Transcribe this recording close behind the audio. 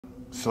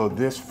So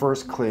this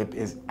first clip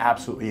is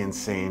absolutely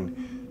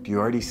insane. Do you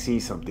already see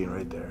something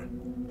right there?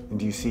 And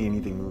do you see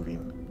anything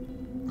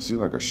moving? I see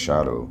like a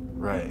shadow.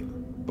 Right.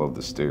 Above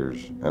the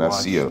stairs. And Watch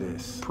I see a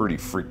this. pretty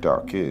freaked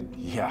out kid.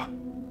 Yeah.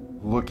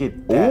 Look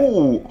at that.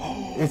 Oh!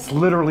 It's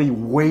literally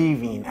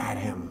waving at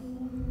him.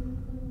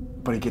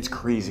 But it gets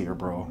crazier,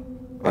 bro.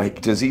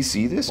 Like, does he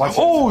see this?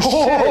 Oh, shit!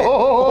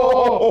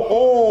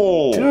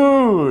 Oh,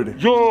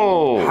 dude!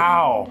 Yo!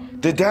 How?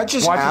 Did that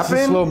just happen? Watch this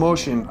in slow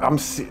motion.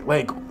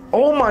 Like,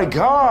 oh my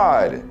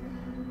God!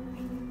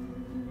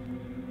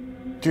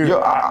 Dude, yo,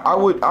 I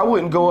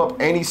wouldn't go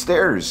up any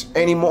stairs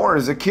anymore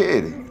as a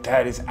kid.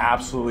 That is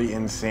absolutely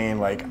insane.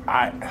 Like,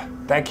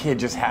 that kid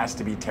just has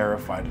to be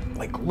terrified.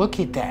 Like, look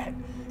at that.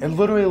 It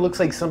literally looks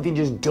like something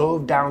just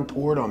dove down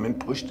toward him and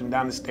pushed him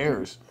down the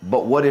stairs.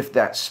 But what if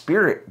that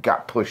spirit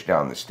got pushed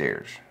down the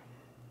stairs?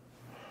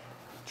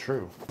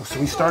 True. So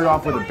we started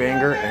off with a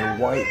banger,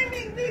 and White,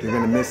 you're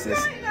gonna miss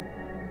this.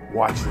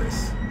 Watch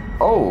this.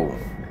 Oh,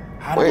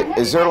 wait,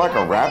 is there like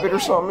a rabbit or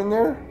something in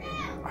there?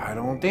 I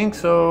don't think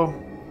so.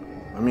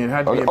 I mean, it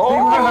had to be a big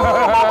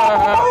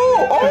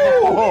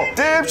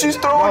damn, she's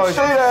throwing shit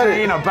at it. She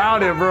ain't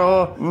about it,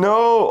 bro.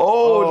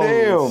 No,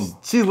 damn.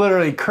 She's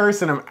literally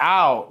cursing him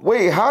out.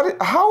 Wait,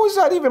 how is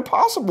that even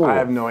possible? I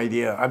have no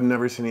idea. I've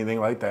never seen anything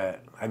like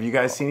that. Have you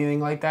guys seen anything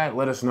like that?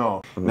 Let us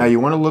know. Now, you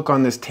want to look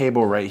on this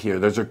table right here.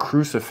 There's a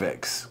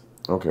crucifix.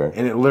 Okay.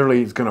 And it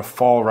literally is going to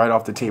fall right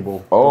off the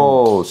table.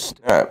 Oh,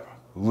 snap.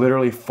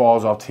 Literally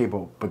falls off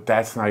table, but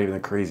that's not even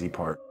the crazy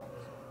part.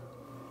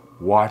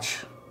 Watch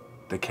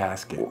the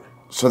casket.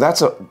 So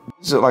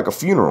is it like a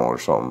funeral or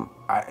something?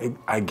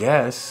 I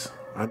guess,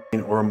 I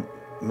mean, or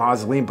a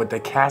mausoleum, but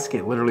the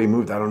casket literally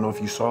moved. I don't know if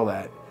you saw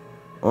that.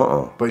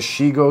 But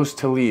she goes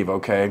to leave,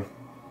 okay?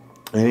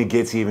 And it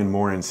gets even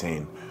more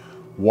insane.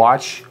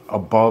 Watch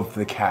above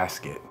the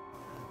casket.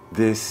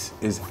 This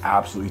is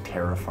absolutely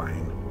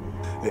terrifying.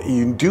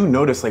 You do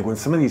notice, like, when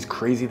some of these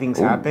crazy things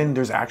happen,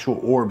 there's actual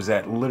orbs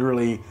that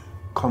literally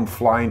come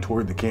flying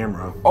toward the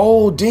camera.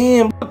 Oh,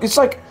 damn. It's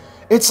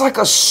like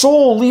a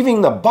soul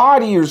leaving the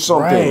body or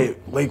something.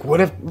 Right. Like, what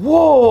if...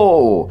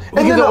 Whoa.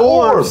 And then the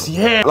orbs.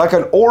 Yeah. Like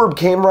an orb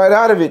came right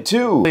out of it,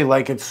 too.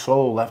 Like its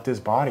soul left his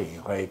body.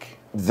 Like...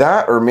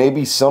 That, or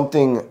maybe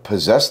something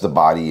possessed the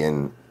body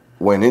and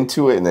went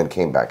into it and then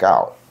came back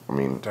out. I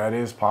mean... That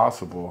is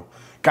possible.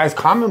 Guys,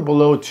 comment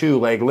below, too.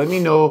 Like, let me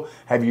know,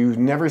 have you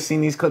never seen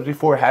these clips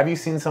before? Have you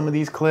seen some of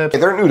these clips?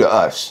 They're new to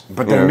us.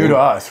 But they're new to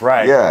us,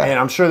 right? Yeah. And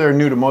I'm sure they're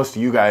new to most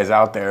of you guys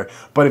out there.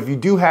 But if you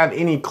do have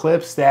any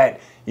clips that...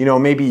 You know,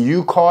 maybe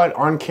you caught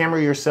on camera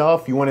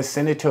yourself. You want to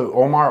send it to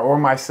Omar or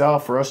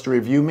myself for us to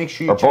review. Make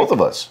sure you check. Or both of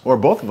us. Or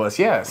both of us,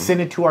 yeah. Send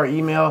it to our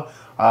email.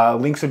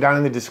 Links are down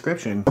in the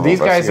description. These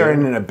guys are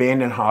in an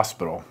abandoned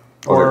hospital.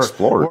 Oh, they're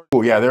explorers.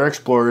 Yeah, they're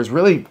explorers.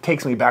 Really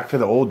takes me back to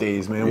the old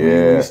days, man. Yeah.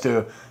 We used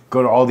to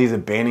go to all these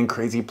abandoned,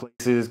 crazy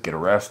places, get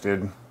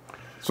arrested.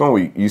 It's when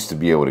we used to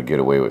be able to get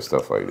away with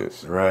stuff like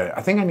this. Right.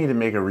 I think I need to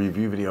make a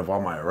review video of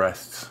all my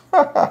arrests.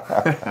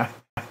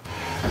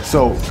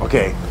 So,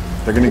 okay.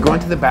 They're gonna go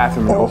into the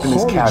bathroom and open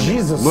this cabinet.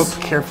 Jesus. Look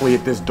carefully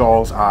at this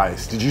doll's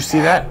eyes. Did you see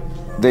that?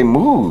 They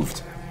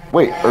moved.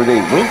 Wait, or they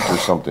winked or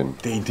something.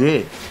 They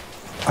did.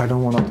 I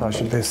don't want to touch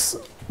this.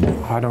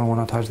 I don't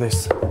want to touch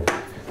this.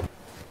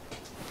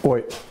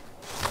 Wait.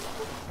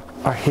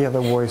 I hear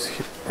the voice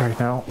right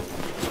now.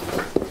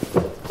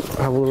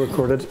 I will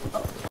record it.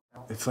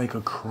 It's like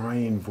a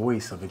crying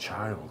voice of a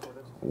child.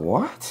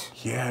 What?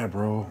 Yeah,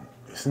 bro.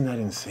 Isn't that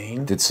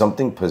insane? Did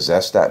something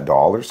possess that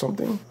doll or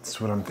something? That's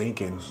what I'm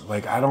thinking.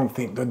 Like, I don't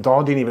think, the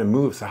doll didn't even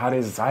move, so how did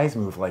his eyes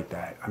move like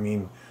that? I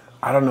mean,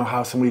 I don't know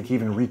how somebody can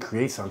even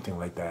recreate something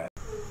like that.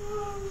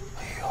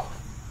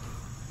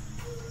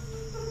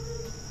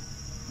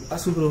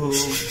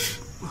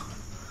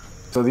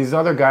 So these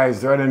other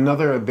guys, they're at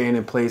another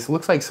abandoned place. It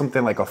looks like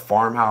something like a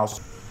farmhouse.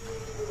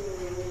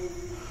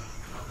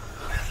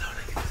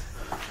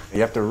 You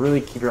have to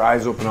really keep your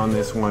eyes open on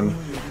this one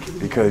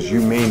because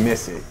you may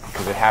miss it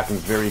because it happens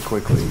very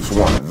quickly. It's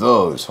one of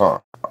those, huh?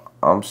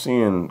 I'm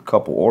seeing a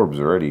couple orbs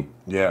already.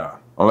 Yeah.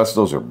 Unless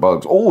those are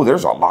bugs. Oh,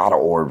 there's a lot of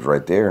orbs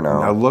right there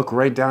now. Now look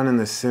right down in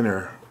the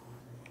center.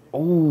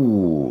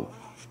 Oh.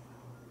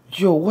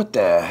 Yo, what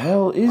the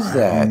hell is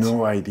that? I have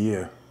no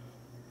idea.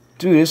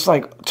 Dude, it's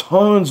like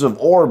tons of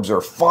orbs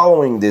are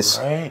following this,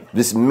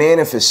 this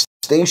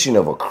manifestation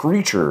of a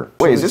creature.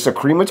 Wait, is this a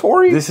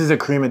crematory? This is a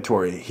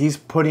crematory. He's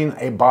putting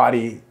a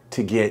body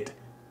to get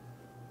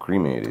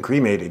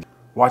cremated.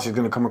 Watch, it's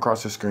gonna come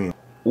across the screen.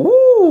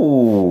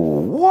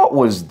 Ooh, what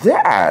was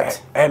that?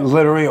 It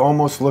literally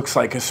almost looks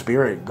like a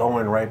spirit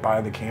going right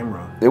by the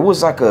camera. It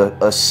was like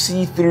a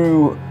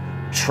see-through,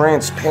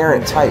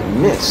 transparent type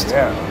mist.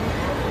 Yeah.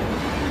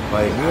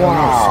 Like,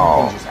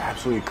 wow. Something just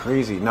absolutely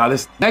crazy. Now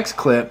this next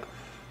clip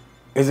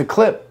is a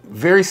clip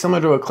very similar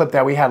to a clip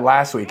that we had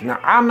last week. Now,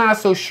 I'm not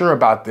so sure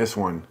about this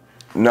one.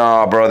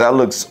 Nah, bro, that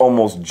looks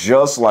almost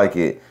just like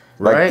it.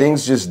 Like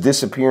things just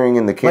disappearing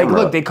in the camera.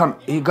 Like,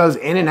 look, he goes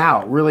in and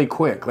out really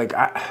quick. Like,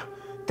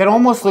 that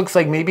almost looks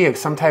like maybe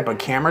some type of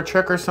camera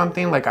trick or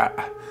something. Like,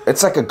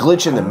 it's like a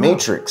glitch in the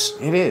Matrix.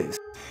 It is.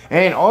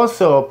 And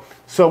also,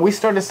 so we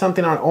started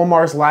something on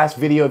Omar's last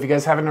video. If you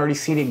guys haven't already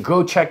seen it,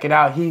 go check it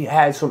out. He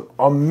had some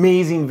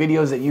amazing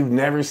videos that you've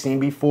never seen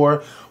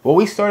before. Well,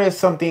 we started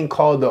something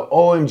called the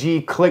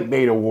OMG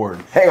Clickbait Award.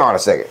 Hang on a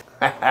second.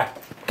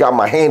 Got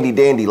my handy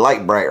dandy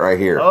light bright right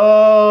here.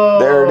 Oh.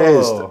 There it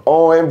is. The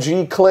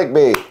OMG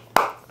Clickbait.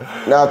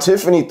 Now,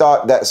 Tiffany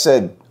thought that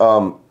said,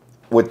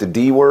 with the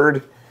D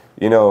word,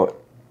 you know,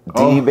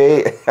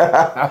 D-bait.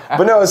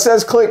 But no, it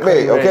says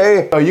clickbait,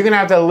 okay? So you're gonna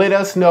have to let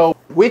us know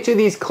which of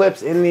these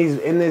clips in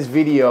this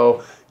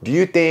video do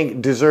you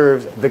think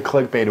deserves the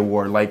clickbait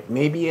award? Like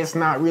maybe it's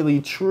not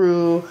really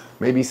true,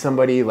 maybe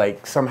somebody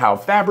like somehow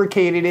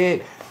fabricated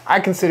it. I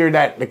consider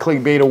that the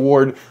clickbait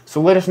award.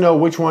 So let us know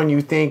which one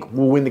you think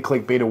will win the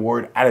clickbait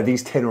award out of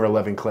these 10 or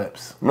 11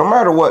 clips. No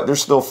matter what, they're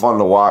still fun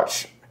to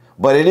watch.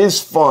 But it is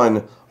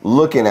fun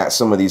looking at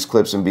some of these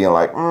clips and being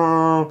like,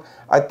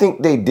 I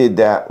think they did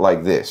that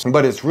like this.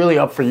 But it's really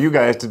up for you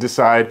guys to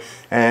decide,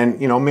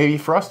 and you know, maybe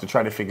for us to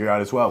try to figure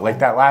out as well. Like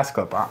that last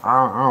clip, I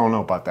don't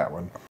know about that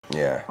one.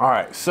 Yeah. All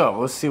right, so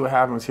let's see what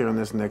happens here in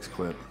this next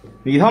clip.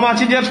 你他妈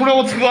今天出来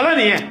我扯了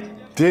你！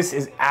 This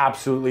is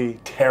absolutely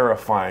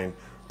terrifying.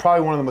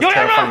 Probably one of the most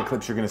terrifying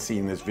clips you're gonna see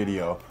in this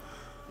video.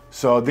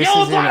 So this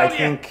is in, I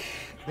think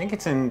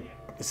it's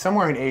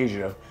somewhere in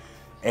Asia,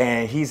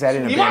 and he's at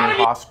an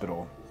abandoned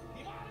hospital.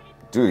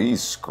 Dude,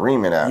 he's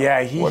screaming at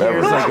Yeah, he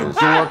hears like a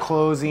door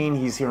closing.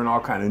 He's hearing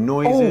all kind of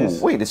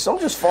noises. Oh, wait, did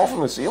something just fall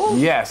from the ceiling?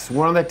 Yes,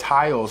 one of the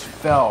tiles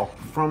fell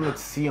from the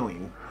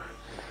ceiling.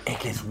 It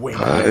gets way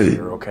better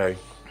here, okay?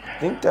 I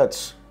think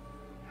that's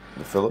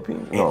the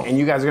Philippines? No. And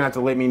you guys are gonna have to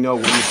let me know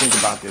what you think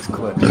about this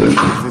clip.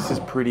 This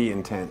is pretty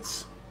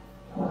intense.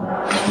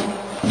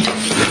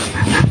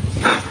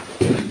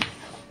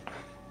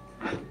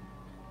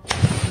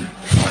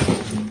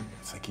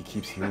 It's like he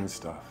keeps hearing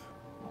stuff.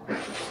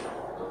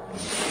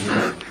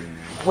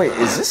 Wait,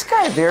 is this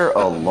guy there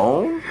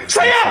alone?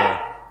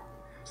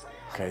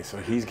 Okay, so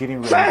he's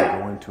getting ready to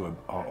go into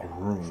a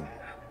room.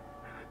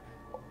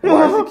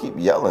 Why does he keep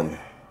yelling?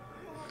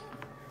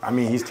 I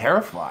mean, he's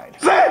terrified.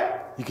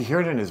 You can hear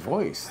it in his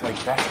voice. Like,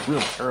 that's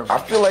real terrifying.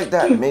 I feel like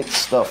that makes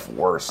stuff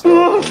worse,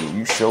 though. When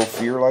you show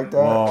fear like that.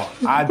 Well,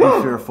 I'd be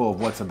fearful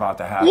of what's about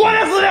to happen.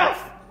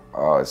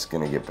 Oh, it's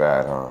gonna get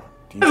bad, huh?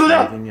 Do you see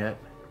anything yet?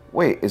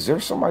 Wait, is there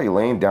somebody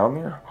laying down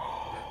there?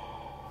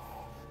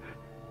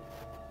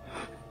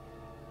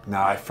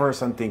 Now, at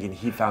first, I'm thinking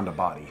he found a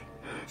body.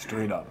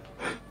 Straight up.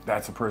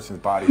 That's a person's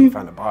body. He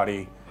found a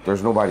body.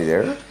 There's nobody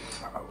there?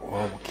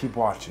 Well, keep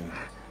watching.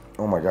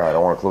 Oh my God, I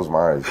want to close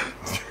my eyes.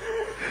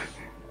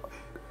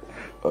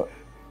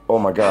 Oh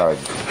my God.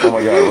 Oh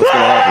my God, what's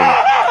gonna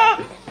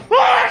happen?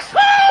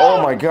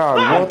 Oh my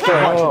God, what the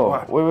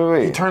hell?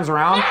 Wait. He turns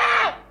around.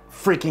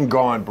 Freaking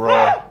gone,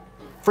 bro.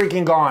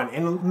 Freaking gone.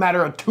 In a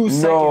matter of 2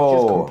 seconds,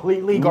 just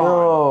completely gone.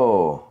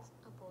 No.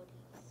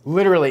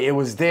 Literally, it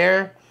was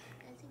there.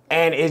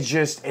 And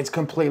it's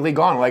completely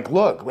gone. Like,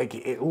 look, like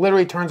it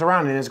literally turns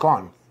around and it's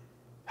gone.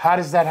 How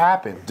does that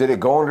happen? Did it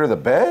go under the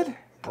bed?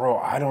 Bro,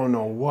 I don't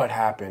know what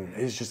happened.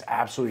 It's just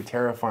absolutely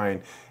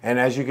terrifying. And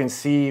as you can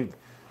see,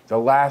 the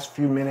last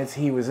few minutes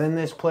he was in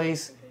this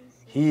place,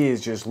 he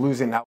is just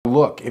losing. Now,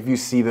 look, if you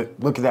see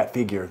look at that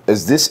figure.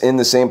 Is this in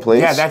the same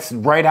place? Yeah, that's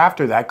right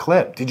after that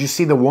clip. Did you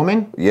see the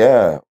woman?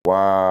 Yeah,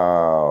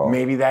 wow.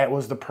 Maybe that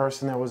was the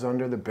person that was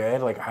under the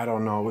bed. Like, I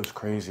don't know, it was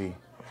crazy.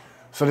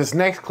 So this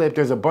next clip,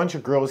 there's a bunch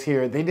of girls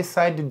here. They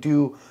decide to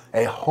do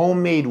a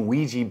homemade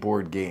Ouija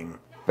board game.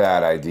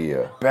 Bad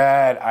idea.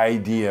 Bad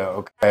idea,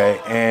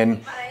 okay?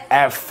 And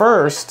at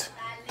first,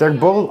 they're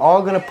both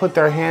all gonna put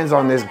their hands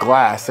on this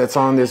glass that's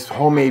on this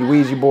homemade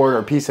Ouija board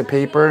or piece of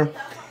paper.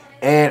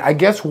 And I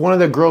guess one of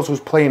the girls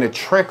was playing a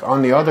trick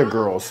on the other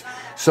girls.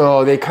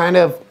 So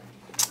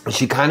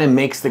she kind of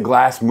makes the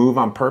glass move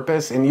on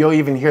purpose. And you'll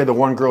even hear the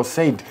one girl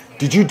say,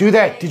 "Did you do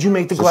that? Did you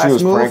make the glass move?"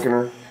 She was pranking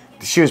her?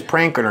 She was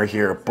pranking her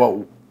here,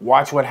 but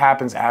watch what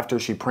happens after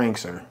she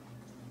pranks her.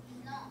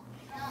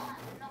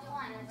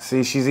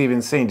 See, she's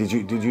even saying, did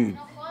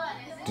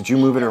you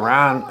move it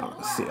around?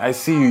 See, I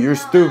see you, you're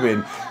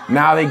stupid.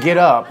 Now they get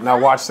up, now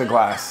watch the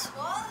glass.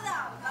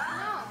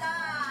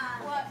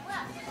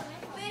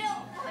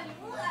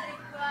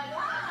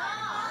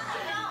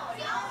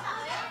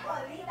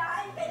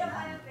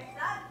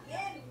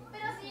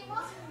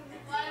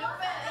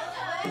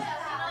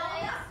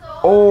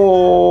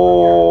 Oh!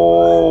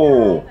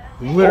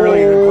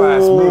 Literally the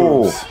glass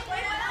moves.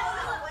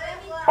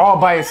 All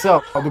by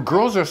itself. The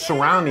girls are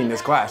surrounding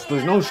this glass.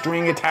 There's no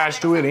string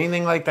attached to it,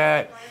 anything like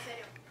that.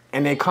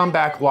 And they come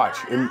back, watch.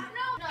 And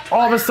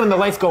all of a sudden the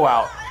lights go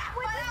out.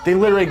 They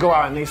literally go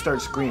out and they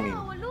start screaming.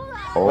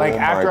 Oh like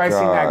after my I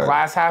seen that God.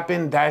 glass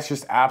happen, that's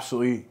just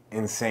absolutely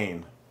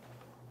insane.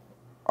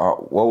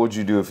 What would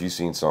you do if you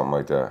seen something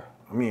like that?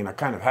 I mean, I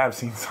kind of have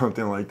seen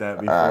something like that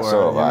before.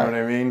 So you know what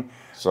I mean?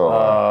 So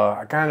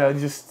I kind of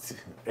just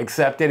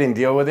accept it and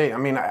deal with it. I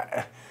mean,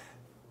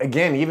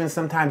 again, even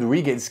sometimes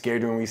we get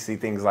scared when we see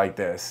things like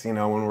this, you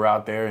know, when we're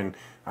out there. And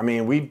I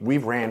mean,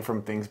 we've ran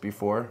from things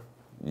before.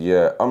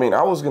 Yeah, I mean,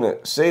 I was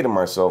gonna say to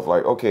myself,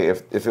 like, okay,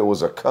 if it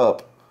was a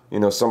cup You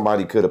know,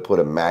 somebody could have put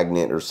a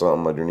magnet or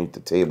something underneath the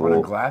table. On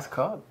a glass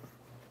cup?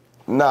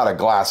 Not a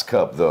glass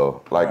cup,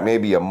 though. Like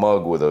maybe a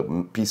mug with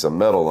a piece of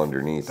metal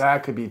underneath.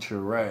 That could be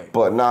true, right.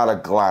 But not a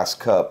glass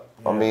cup.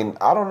 Yeah. I mean,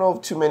 I don't know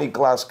of too many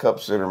glass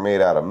cups that are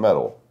made out of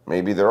metal.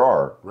 Maybe there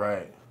are.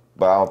 Right.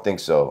 But I don't think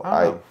so.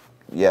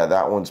 Yeah,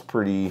 that was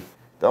pretty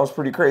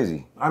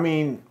crazy. I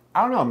mean,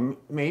 I don't know,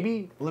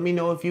 maybe let me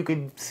know if you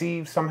could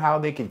see somehow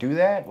they could do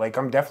that. Like,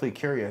 I'm definitely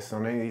curious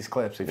on any of these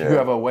clips. If you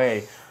have a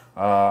way,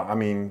 I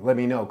mean, let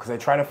me know. Because I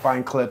try to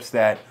find clips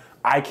that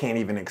I can't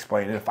even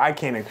explain. And if I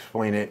can't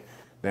explain it,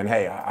 then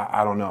hey,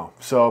 I don't know.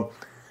 So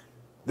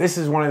this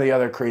is one of the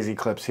other crazy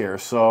clips here.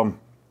 So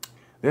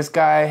this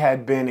guy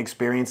had been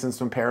experiencing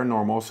some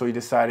paranormal, so he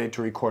decided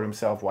to record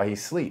himself while he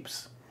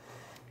sleeps.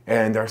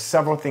 And there are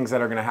several things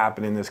that are going to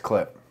happen in this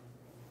clip.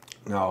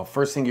 Now,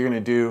 first thing you're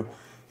going to do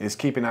is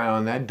keep an eye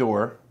on that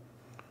door.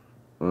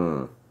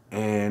 And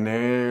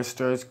there it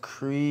starts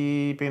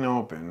creeping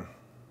open.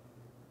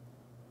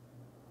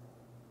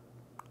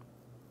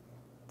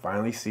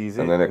 Finally sees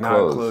it. And then it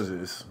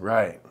closes.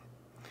 Right.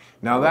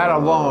 Now that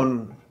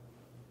alone,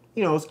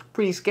 you know, it's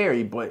pretty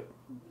scary, but,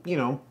 you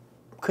know,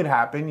 could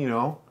happen, you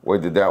know.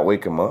 Wait, did that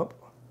wake him up?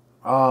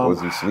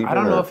 Was he sleeping? I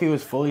don't know if he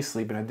was fully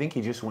sleeping. I think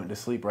he just went to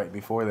sleep right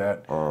before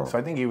that. So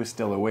I think he was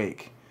still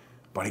awake.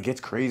 But it gets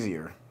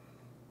crazier.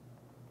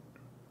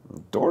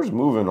 Doors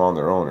moving on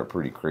their own are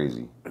pretty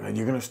crazy. And then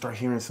you're going to start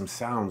hearing some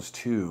sounds,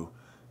 too.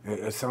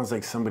 It sounds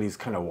like somebody's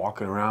kind of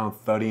walking around,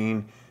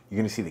 thudding. You're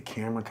going to see the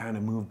camera kind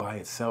of move by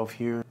itself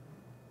here.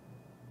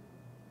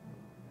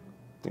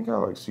 I think I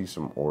like see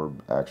some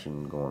orb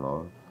action going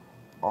on.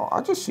 Oh, I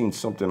just seen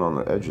something on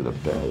the edge of the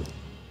bed.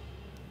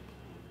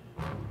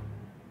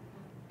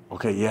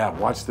 Okay, yeah,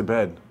 watch the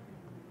bed.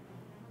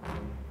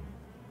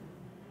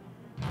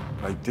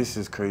 Like, this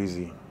is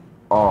crazy.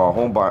 Oh,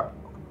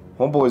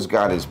 homeboy's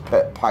got his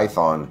pet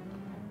python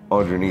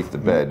underneath the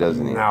bed,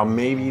 doesn't he? Now,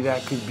 maybe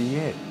that could be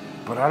it.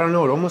 But I don't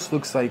know, it almost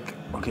looks like,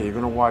 okay, you're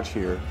gonna watch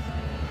here.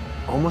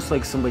 Almost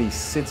like somebody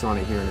sits on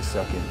it here in a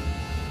second.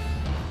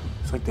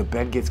 It's like the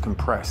bed gets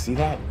compressed. See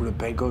that? Where the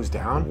bed goes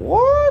down?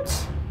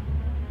 What?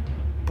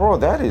 Bro,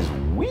 that is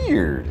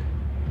weird.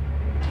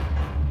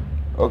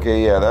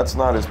 Okay, yeah, that's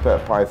not his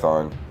pet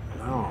python.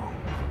 No.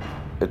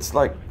 It's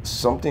like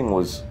something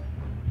was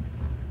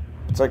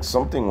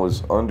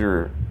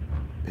under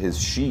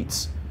his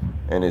sheets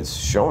and it's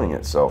showing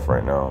itself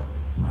right now.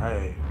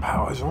 Right.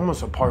 Wow, it's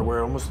almost a part where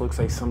it almost looks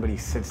like somebody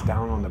sits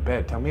down on the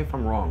bed. Tell me if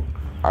I'm wrong.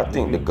 I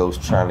think the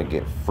ghost trying to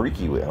get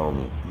freaky with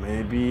homie.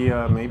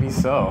 Maybe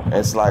so.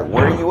 It's like,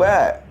 where you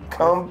at?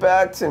 Come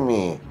back to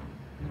me.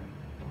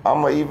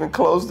 I'ma even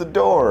close the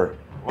door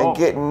and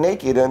get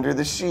naked under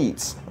the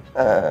sheets.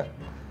 Oh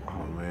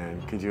man,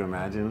 could you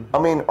imagine? I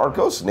mean, are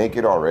ghosts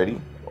naked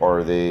already, or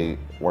are they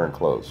wearing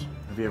clothes?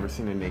 Have you ever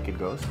seen a naked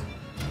ghost?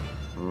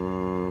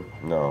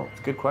 No. It's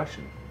a good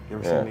question. You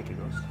ever seen a naked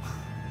ghost?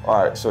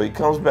 All right, so he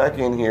comes back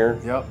in here.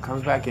 Yep,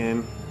 comes back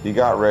in. He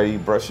got ready,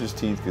 brushed his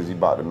teeth because he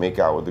about to make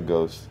out with the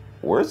ghost.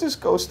 Where's this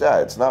ghost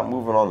at? It's not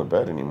moving on the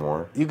bed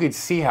anymore. You could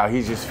see how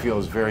he just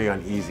feels very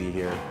uneasy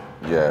here.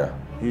 Yeah.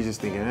 He's just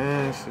thinking,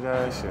 should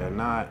I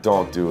not?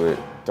 Don't do it.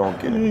 Don't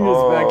get it. He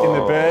gets back in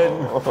the bed.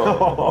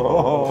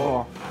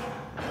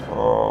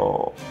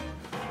 Oh.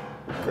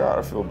 God,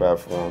 I feel bad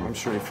for him. I'm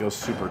sure he feels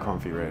super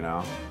comfy right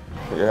now.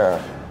 Yeah.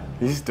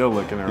 He's still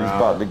looking around. He's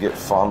about to get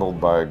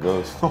fondled by a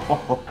ghost.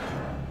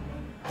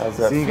 How's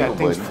that See, you got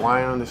things buddy?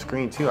 flying on the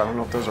screen too. I don't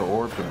know if those are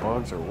orbs or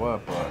bugs or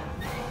what, but.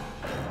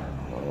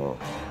 Oh.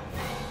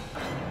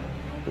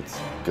 It's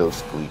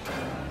ghost gleek.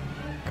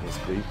 Ghost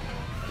gleek?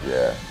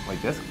 Yeah.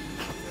 Like this?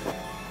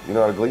 You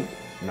know how to gleek?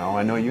 No,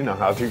 I know you know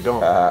how to,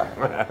 don't.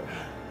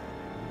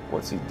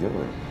 What's he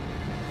doing?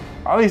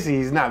 Obviously,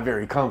 he's not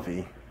very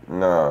comfy.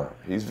 Nah,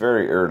 he's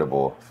very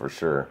irritable, for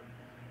sure.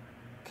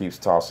 Keeps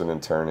tossing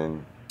and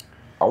turning.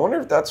 I wonder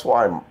if that's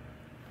why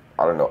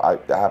I don't know.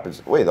 That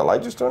happens. Wait, the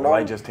light just turned on? The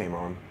light just came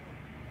on.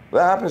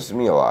 That happens to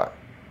me a lot.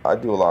 I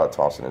do a lot of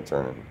tossing and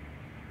turning.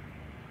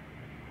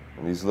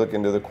 And he's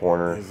looking to the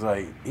corner. He's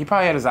like, he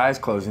probably had his eyes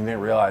closed and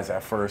didn't realize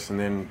at first, and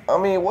then... I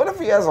mean, what if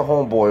he has a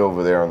homeboy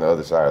over there on the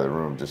other side of the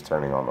room just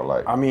turning on the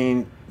light? I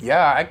mean,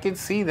 yeah, I could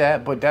see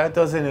that, but that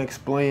doesn't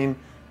explain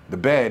the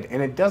bed,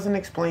 and it doesn't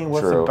explain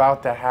what's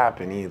about to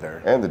happen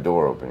either. And the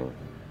door opening.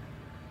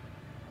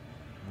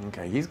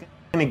 Okay, he's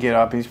gonna get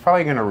up. He's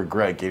probably gonna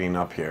regret getting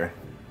up here.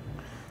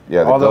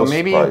 Yeah, the ghost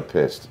is probably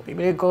pissed.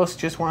 Maybe the ghost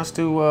just wants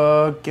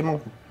to give him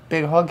a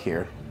big hug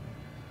here.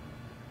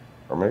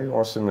 Or maybe he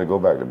wants him to go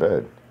back to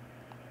bed.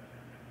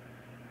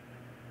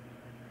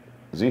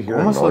 Is he hearing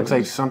Almost noises? looks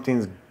like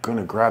something's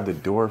gonna grab the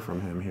door from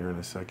him here in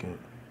a second.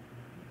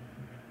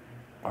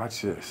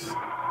 Watch this.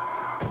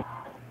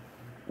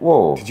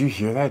 Whoa. Did you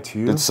hear that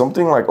too? Did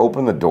something like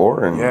open the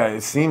door and... Yeah,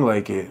 it seemed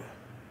like it.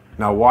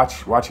 Now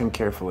watch him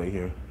carefully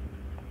here.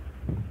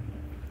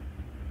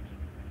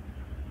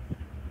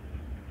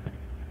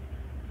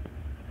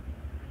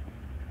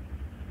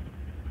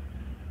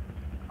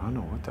 I don't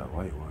know what that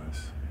light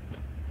was.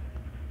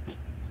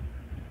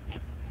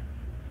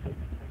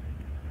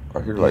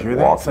 I hear Did like you hear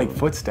that? walking. It's like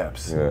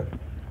footsteps. Yeah.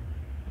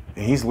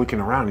 And he's looking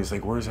around. He's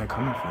like, where's that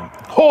coming from?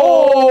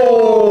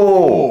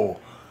 Oh!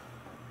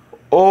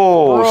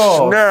 Oh,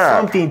 Bro, snap.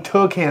 something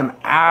took him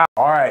out.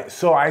 All right,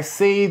 so I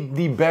saved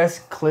the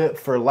best clip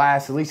for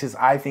last, at least as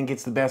I think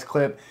it's the best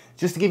clip.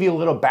 Just to give you a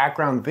little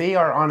background, they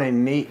are on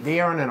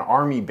an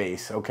army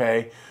base,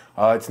 okay?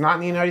 It's not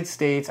in the United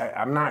States.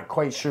 I'm not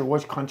quite sure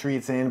which country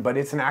it's in, but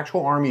it's an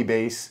actual army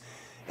base.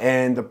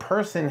 And the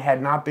person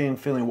had not been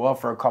feeling well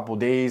for a couple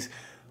days.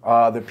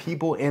 The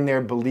people in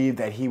there believed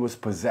that he was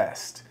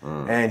possessed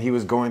and he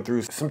was going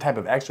through some type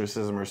of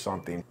exorcism or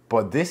something.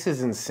 But this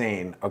is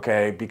insane,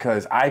 okay?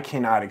 Because I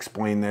cannot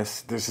explain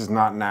this. This is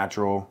not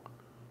natural.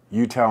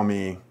 You tell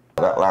me.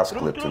 That last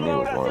clip to me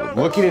was one of the best.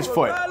 Look at his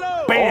foot.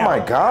 Bam! Oh my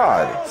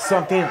God.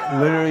 Something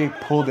literally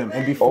pulled him.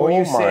 And before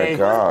you say,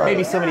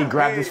 maybe somebody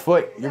grabbed his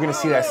foot, you're going to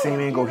see that same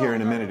angle here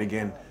in a minute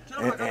again.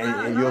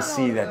 And you'll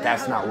see that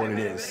that's not what it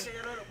is.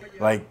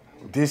 Like,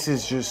 this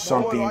is just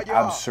something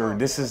absurd.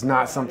 This is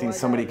not something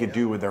somebody could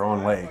do with their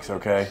own legs,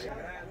 okay?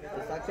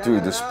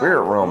 Dude, the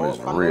spirit realm is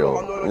real.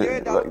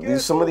 Like,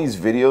 some of these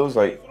videos,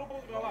 like,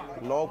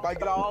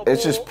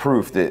 it's just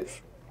proof that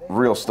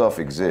real stuff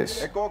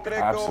exists.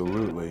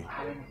 Absolutely.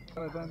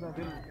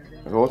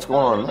 What's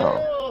going on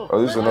now?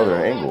 Oh, this is another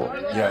angle.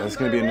 Yeah, there's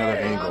going to be another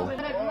angle.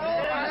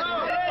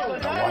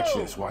 Now watch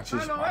this. Watch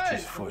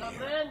his foot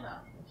here.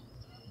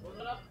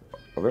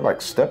 Well, they're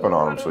like stepping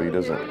on him so he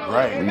doesn't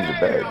leave the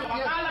bed.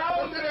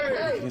 Look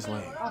at his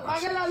leg.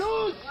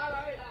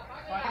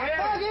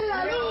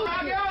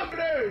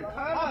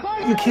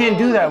 You can't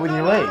do that with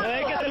your leg.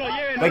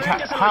 Like,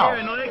 how?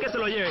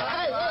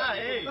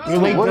 Your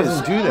leg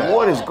doesn't do that.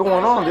 What is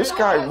going on? This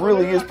guy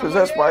really is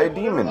possessed by a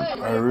demon.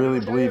 I really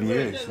believe he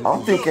is.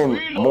 I'm thinking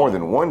more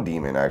than one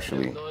demon,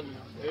 actually.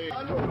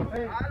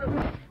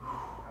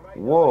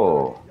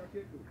 Whoa.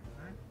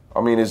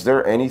 I mean, is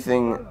there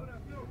anything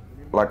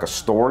like a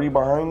story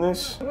behind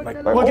this?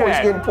 Like look at he's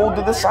that. getting pulled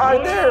to the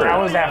side there. That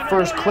was that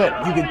first clip.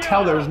 You could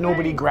tell there was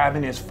nobody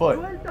grabbing his foot.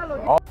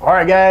 All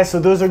right, guys, so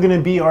those are going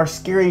to be our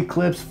scary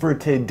clips for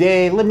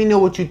today. Let me know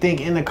what you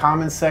think in the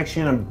comments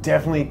section. I'm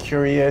definitely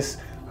curious.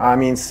 I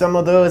mean, some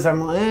of those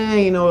I'm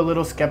a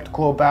little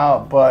skeptical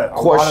about, but a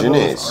lot of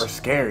those are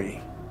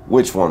scary.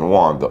 Which one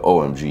won the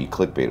OMG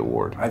Clickbait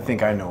Award? I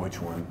think I know which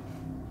one.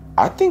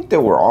 I think they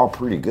were all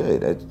pretty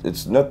good.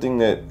 It's nothing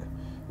that,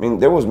 I mean,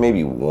 there was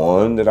maybe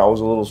one that I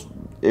was a little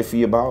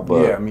iffy about,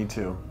 but yeah, me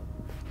too.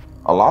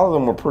 A lot of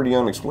them were pretty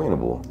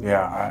unexplainable.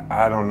 Yeah,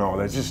 I don't know.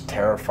 That's just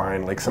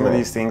terrifying. Like some of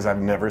these things I've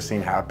never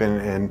seen happen.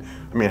 And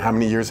I mean, how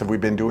many years have we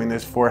been doing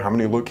this for? How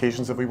many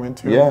locations have we went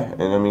to? Yeah,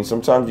 and I mean,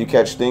 sometimes you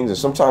catch things, and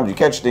sometimes you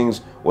catch things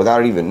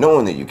without even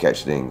knowing that you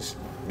catch things.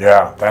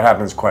 Yeah, that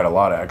happens quite a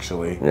lot,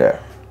 actually. Yeah.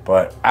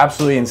 But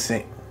absolutely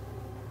insane.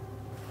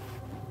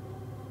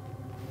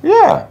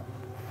 Yeah.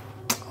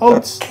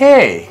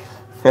 Okay.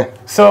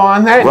 So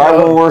on that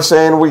note, when we're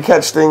saying we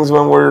catch things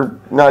when we're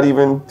not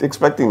even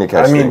expecting to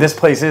catch things. I mean, this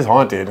place is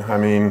haunted. I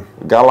mean,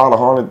 got a lot of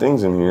haunted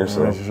things in here,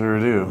 so. I sure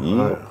do.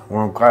 Yeah.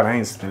 Well, I'm glad I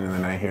ain't spending the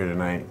night here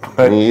tonight.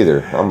 But me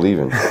either. I'm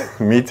leaving.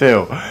 Me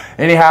too.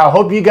 Anyhow,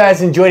 hope you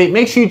guys enjoyed it.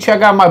 Make sure you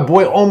check out my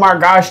boy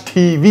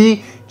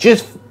Omargoshtv.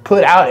 Just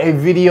put out a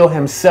video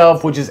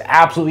himself, which is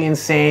absolutely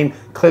insane.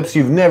 Clips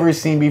you've never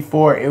seen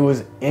before. It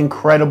was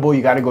incredible.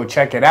 You got to go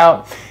check it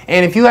out.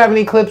 And if you have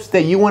any clips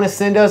that you want to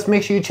send us,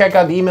 make sure you check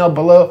out the email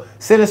below.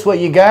 Send us what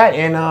you got,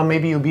 and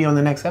maybe you'll be on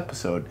the next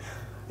episode.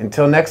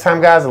 Until next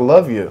time, guys, I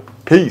love you.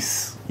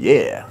 Peace.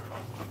 Yeah.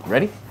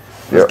 Ready?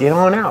 Let's get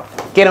on out.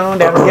 Get on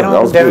down, get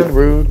on down the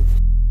road.